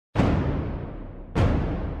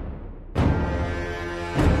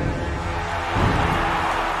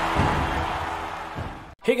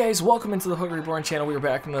Hey guys, welcome into the Hook Reborn channel. We are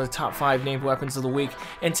back with another top 5 named weapons of the week,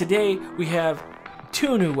 and today we have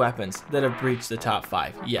 2 new weapons that have breached the top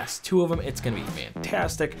 5. Yes, 2 of them. It's going to be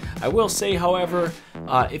fantastic. I will say, however,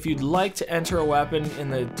 if you'd like to enter a weapon,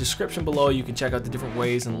 in the description below you can check out the different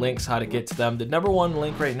ways and links how to get to them. The #1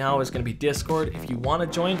 link right now is going to be Discord. If you want to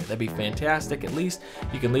join, that'd be fantastic. At least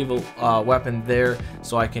you can leave a weapon there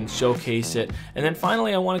so I can showcase it. And then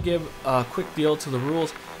finally, I want to give a quick deal to the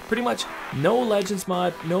rules. Pretty much no Legends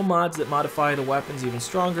mod, no mods that modify the weapons even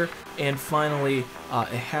stronger, and finally, it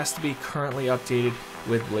has to be currently updated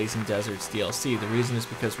with Blazing Deserts DLC. The reason is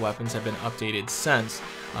because weapons have been updated since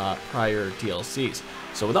prior DLCs.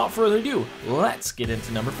 So without further ado, let's get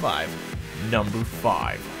into number 5. Number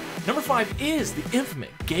 5 is the infamous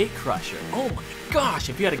Gate Crusher. Oh my gosh,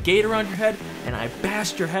 if you had a gate around your head and I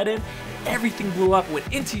bashed your head in, everything blew up,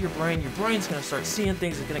 went into your brain's gonna start seeing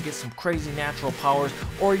things, it's gonna get some crazy natural powers,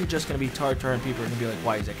 or you're just gonna be Tartar and people are gonna be like,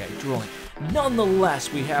 why is that guy drooling?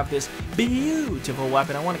 Nonetheless, we have this beautiful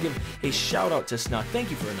weapon. I want to give a shout out to Snuck. Thank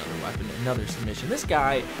you for another weapon, another submission. This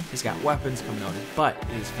guy has got weapons coming out his butt.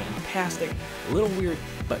 It is fantastic, a little weird,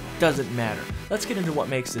 but doesn't matter. Let's get into what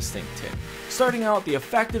makes this thing tick. Starting out, the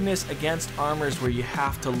effectiveness against armor is where you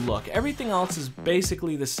have to look. Everything else is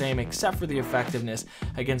basically the same except for the effectiveness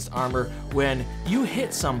against armor. When you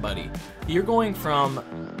hit somebody, you're going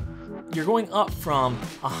up from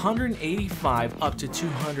 185 up to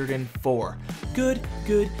 204. Good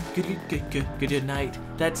night.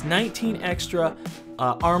 That's 19 extra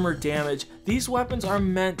armor damage. These weapons are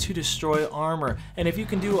meant to destroy armor, and if you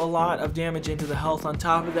can do a lot of damage into the health on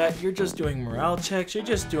top of that, you're just doing morale checks. You're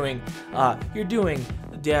doing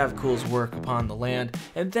Davcool's work upon the land,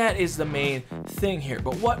 and that is the main thing here.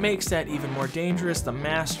 But what makes that even more dangerous, the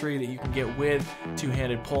mastery that you can get with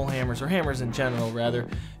two-handed pole hammers, or hammers in general rather.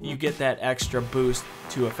 You get that extra boost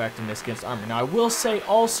to effectiveness against armor. Now I will say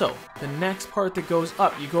also, the next part that goes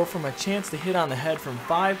up, you go from a chance to hit on the head from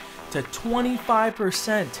 5 to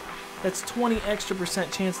 25%. That's 20 extra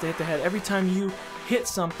 % chance to hit the head. Every time you hit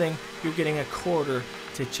something, you're getting a quarter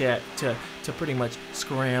to pretty much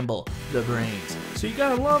scramble the brains. So you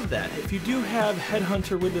gotta love that. If you do have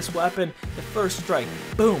Headhunter with this weapon, the first strike,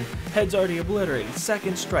 boom, head's already obliterated.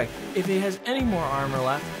 Second strike, if it has any more armor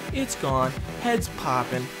left, it's gone, head's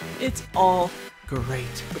popping, it's all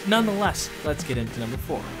great. But nonetheless, let's get into number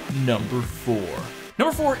 4. Number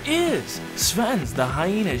 4 is Sven's the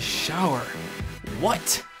Hyena's Shower.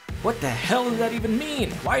 What? What the hell does that even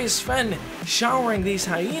mean? Why is Sven showering these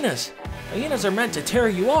hyenas? Hyenas are meant to tear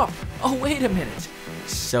you up. Oh, wait a minute.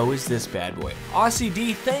 So is this bad boy. Aussie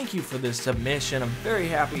D, thank you for this submission. I'm very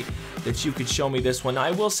happy that you could show me this one.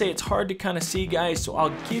 I will say it's hard to kind of see, guys, so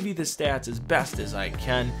I'll give you the stats as best as I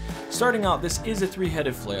can. Starting out, this is a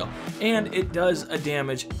 3-headed flail, and it does a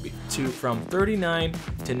damage from 39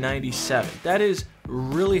 to 97. That is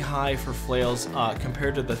really high for flails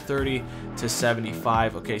compared to the 30 to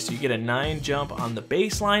 75. Okay, so you get a 9 jump on the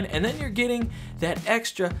baseline, and then you're getting that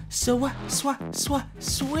extra sweet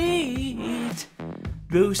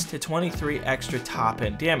boost to 23 extra top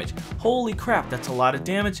end damage. Holy crap, that's a lot of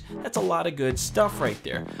damage. That's a lot of good stuff right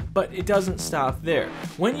there. But it doesn't stop there.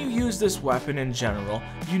 When you use this weapon in general,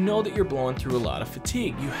 you know that you're blowing through a lot of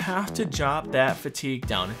fatigue. You have to drop that fatigue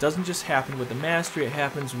down. It doesn't just happen with the mastery, it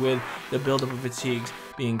happens with the buildup of fatigues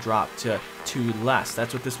being dropped to 2 less.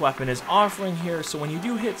 That's what this weapon is offering here. So when you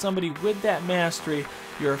do hit somebody with that mastery,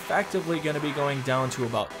 you're effectively going to be going down to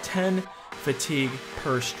about 10 fatigue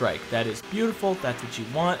per strike. That is beautiful. That's what you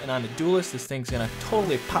want. And on a duelist, this thing's gonna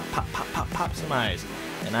totally pop some eyes,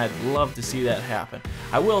 and I'd love to see that happen.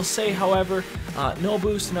 I will say, however, no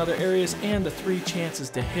boost in other areas, and the 3 chances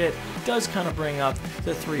to hit does kind of bring up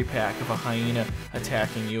the 3-pack of a hyena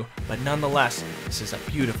attacking you. But nonetheless, this is a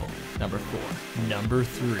beautiful number 4. Number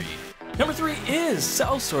 3. Number 3 is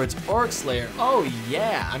Sellsword's Orc Slayer. Oh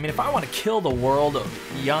yeah, I mean, if I want to kill the world of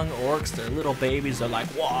young orcs, they're little babies, they're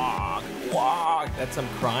like, wog, wog, that's them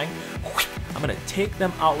crying. I'm gonna take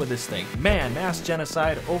them out with this thing. Man, mass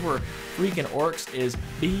genocide over freaking orcs is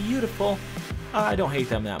beautiful. I don't hate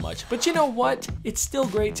them that much. But you know what? It's still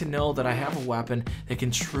great to know that I have a weapon that can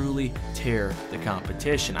truly tear the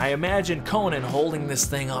competition. I imagine Conan holding this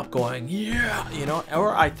thing up going, yeah, you know,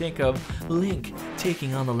 or I think of Link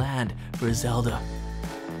taking on the land for Zelda.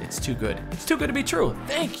 It's too good. It's too good to be true.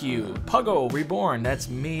 Thank you, Puggo Reborn. That's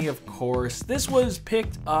me, of course. This was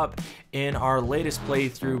picked up in our latest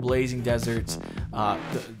playthrough, Blazing Deserts,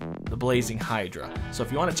 the Blazing Hydra. So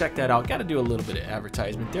if you want to check that out, got to do a little bit of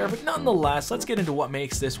advertisement there. But nonetheless, let's get into what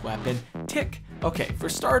makes this weapon tick. Okay, for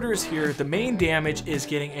starters here, the main damage is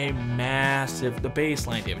getting a massive, the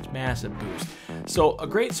baseline damage, massive boost. So a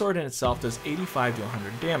great sword in itself does 85 to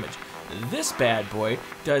 100 damage. This bad boy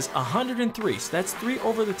does 103, so that's 3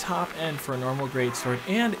 over the top end for a normal great sword,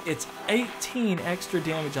 and it's 18 extra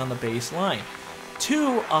damage on the baseline.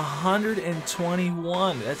 To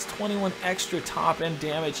 121, that's 21 extra top end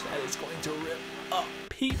damage that is going to rip up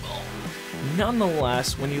people.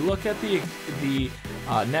 Nonetheless, when you look at the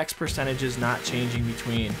next percentages not changing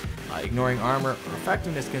between ignoring armor or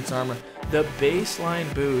effectiveness against armor, the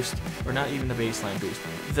baseline boost, or not even the baseline boost,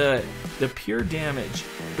 the pure damage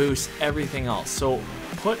boosts everything else. So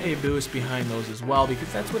put a boost behind those as well,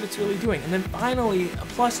 because that's what it's really doing. And then finally, a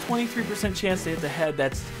plus 23% chance to hit the head.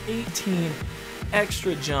 That's 18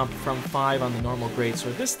 extra jump from 5 on the normal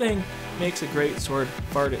greatsword. This thing makes a greatsword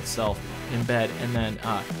fart itself in bed and then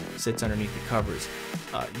sits underneath the covers.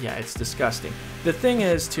 Yeah, it's disgusting. The thing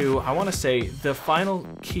is, too, I want to say the final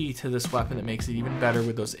key to this weapon that makes it even better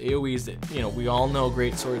with those AoEs that, you know, we all know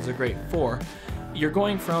great swords are great for. You're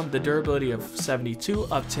going from the durability of 72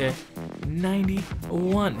 up to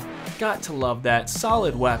 91. Got to love that.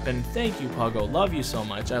 Solid weapon. Thank you, Puggo. Love you so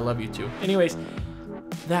much. I love you too. Anyways,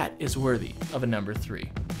 that is worthy of a number 3.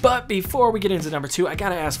 But before we get into number 2, I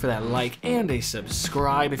gotta ask for that like and a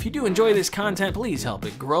subscribe. If you do enjoy this content, please help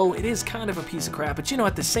it grow. It is kind of a piece of crap, but you know,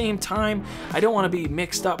 at the same time, I don't want to be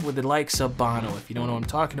mixed up with the likes of Bono. If you don't know what I'm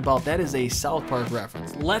talking about, that is a South Park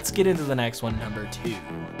reference. Let's get into the next one, number 2.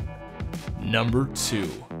 Number 2.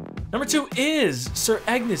 Number 2 is Sir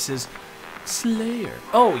Agnes's Slayer.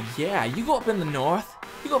 Oh yeah, you go up in the north.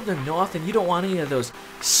 You go up in the north and you don't want any of those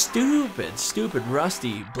stupid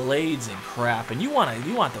rusty blades and crap, and you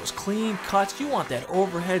want those clean cuts. You want that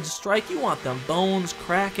overhead strike. You want them bones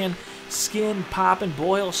cracking, skin popping,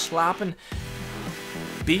 boil slopping,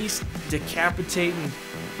 beast decapitating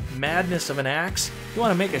madness of an axe. You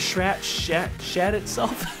want to make a shat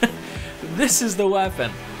itself. This is the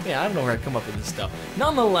weapon. Yeah, I don't know where I come up with this stuff.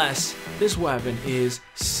 Nonetheless, this weapon is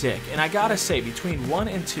sick. And I gotta say, between 1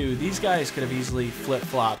 and 2, these guys could have easily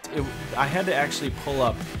flip-flopped. I had to actually pull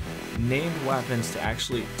up named weapons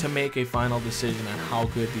to make a final decision on how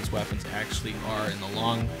good these weapons actually are in the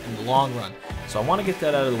long run. So I want to get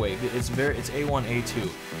that out of the way. It's A1, A2.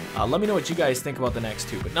 Let me know what you guys think about the next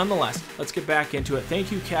 2. But nonetheless, let's get back into it.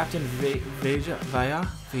 Thank you, Captain Vaya.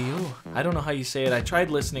 I don't know how you say it. I tried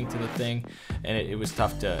listening to the thing, and it was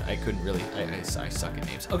tough to. I couldn't really. I suck at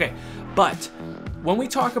names. Okay, but when we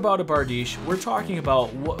talk about a Bardiche, we're talking about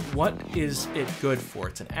what is it good for.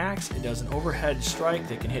 It's an axe. It does an overhead strike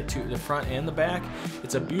that can hit to the front and the back.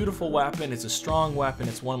 It's a beautiful weapon. It's a strong weapon.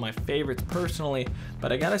 It's one of my favorites personally.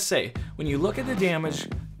 But I gotta say, when you look at the damage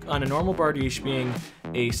on a normal Bardiche being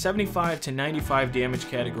a 75 to 95 damage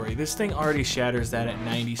category, this thing already shatters that at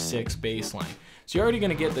 96 baseline. So you're already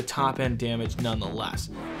going to get the top end damage nonetheless,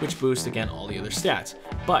 which boosts again all the other stats.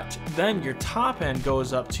 But then your top end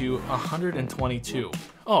goes up to 122.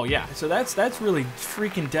 Oh yeah, so that's really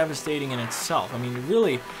freaking devastating in itself. I mean,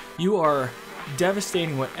 really, you are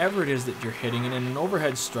devastating whatever it is that you're hitting, and in an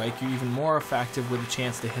overhead strike, you're even more effective with a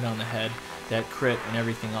chance to hit on the head. That crit and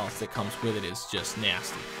everything else that comes with it is just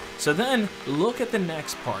nasty. So then look at the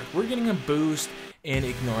next part. We're getting a boost in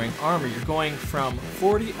ignoring armor. You're going from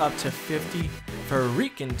 40 up to 50 for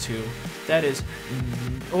Riken 2. That is,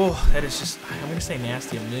 that is just, I'm going to say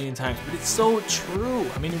nasty a million times, but it's so true.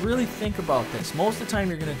 I mean, really think about this. Most of the time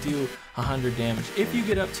you're going to do 100 damage. If you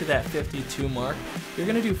get up to that 52 mark, you're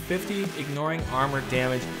going to do 50 ignoring armor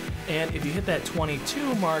damage. And if you hit that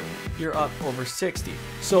 22 mark, you're up over 60.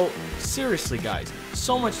 So seriously, guys,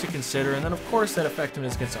 so much to consider. And then of course that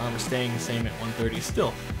effectiveness against armor staying the same at 130 is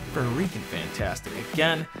still for Riken fantastic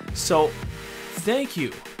again. So thank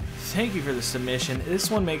you for the submission.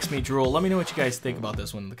 This one makes me drool. Let me know what you guys think about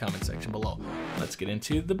this one in the comment section below. Let's get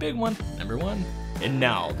into the big one, number 1. And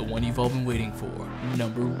now the one you've all been waiting for,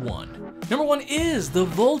 number 1. Number 1 is the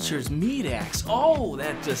Vulture's Meat Axe. Oh,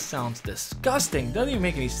 that just sounds disgusting. Doesn't even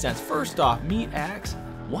make any sense. First off, meat axe?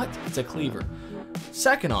 What? It's a cleaver.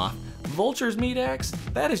 Second off, Vulture's Meat Axe?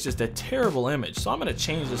 That is just a terrible image, so I'm going to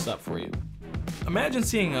change this up for you. Imagine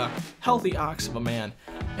seeing a healthy ox of a man,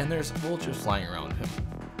 and there's vultures flying around him.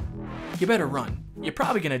 You better run. You're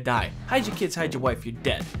probably gonna die. Hide your kids, hide your wife, you're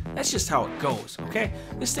dead. That's just how it goes, okay?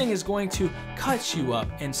 This thing is going to cut you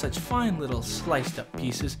up in such fine little sliced up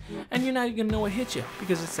pieces, and you're not even gonna know what hit you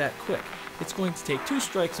because it's that quick. It's going to take 2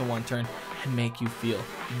 strikes in 1 turn and make you feel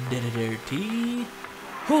dirty.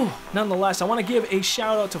 Whew. Nonetheless, I want to give a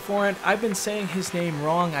shout out to Florent. I've been saying his name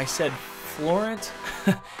wrong. I said Florent.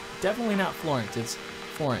 Definitely not Florent, it's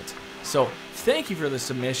Florent. So thank you for the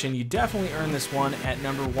submission. You definitely earned this one at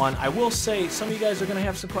number 1. I will say some of you guys are going to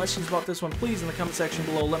have some questions about this one. Please, in the comment section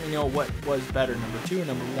below, let me know what was better, number 2 or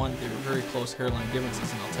number 1. They were very close hairline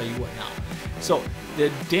differences, and I'll tell you what now. So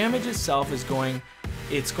the damage itself is going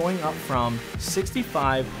up from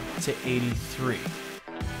 65 to 83.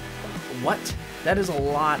 What? That's a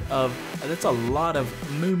lot of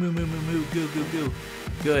moo moo moo moo moo goo goo goo.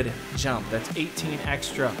 Good jump. That's 18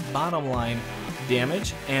 extra bottom line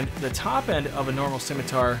damage, and the top end of a normal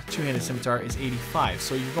scimitar, two-handed scimitar, is 85.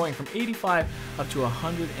 So you're going from 85 up to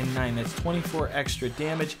 109. That's 24 extra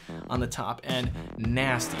damage on the top end.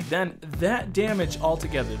 Nasty. Then that damage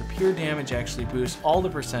altogether, the pure damage, actually boosts all the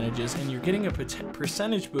percentages, and you're getting a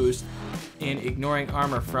percentage boost in ignoring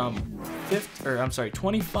armor from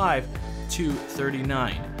 25 to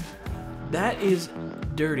 39. That is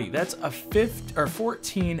dirty. That's a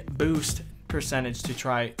 14 boost percentage to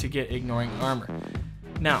try to get ignoring armor.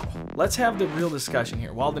 Now, let's have the real discussion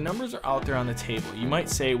here. While the numbers are out there on the table, you might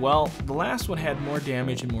say, well, the last one had more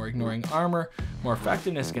damage and more ignoring armor, more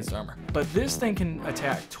effectiveness against armor. But this thing can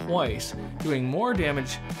attack twice, doing more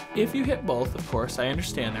damage if you hit both, of course, I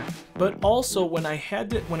understand that. But also, when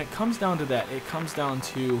it comes down to that, it comes down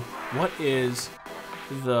to what is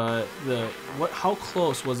how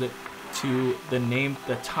close was it to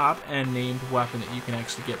the top end named weapon that you can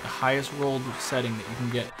actually get, the highest rolled setting that you can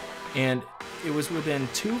get, and it was within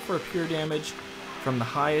 2 for pure damage from the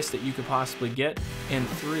highest that you could possibly get, and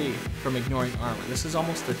 3 from ignoring armor. This is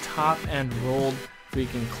almost the top end rolled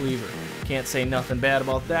freaking cleaver. Can't say nothing bad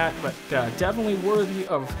about that, but definitely worthy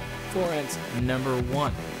of Florence number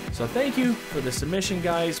 1. So thank you for the submission,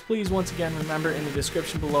 guys. Please, once again, remember, in the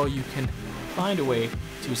description below you can find a way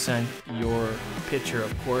to send your picture,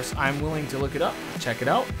 of course. I'm willing to look it up, check it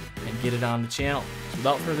out, and get it on the channel. So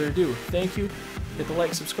without further ado, thank you, hit the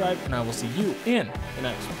like, subscribe, and I will see you in the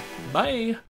next one. Bye!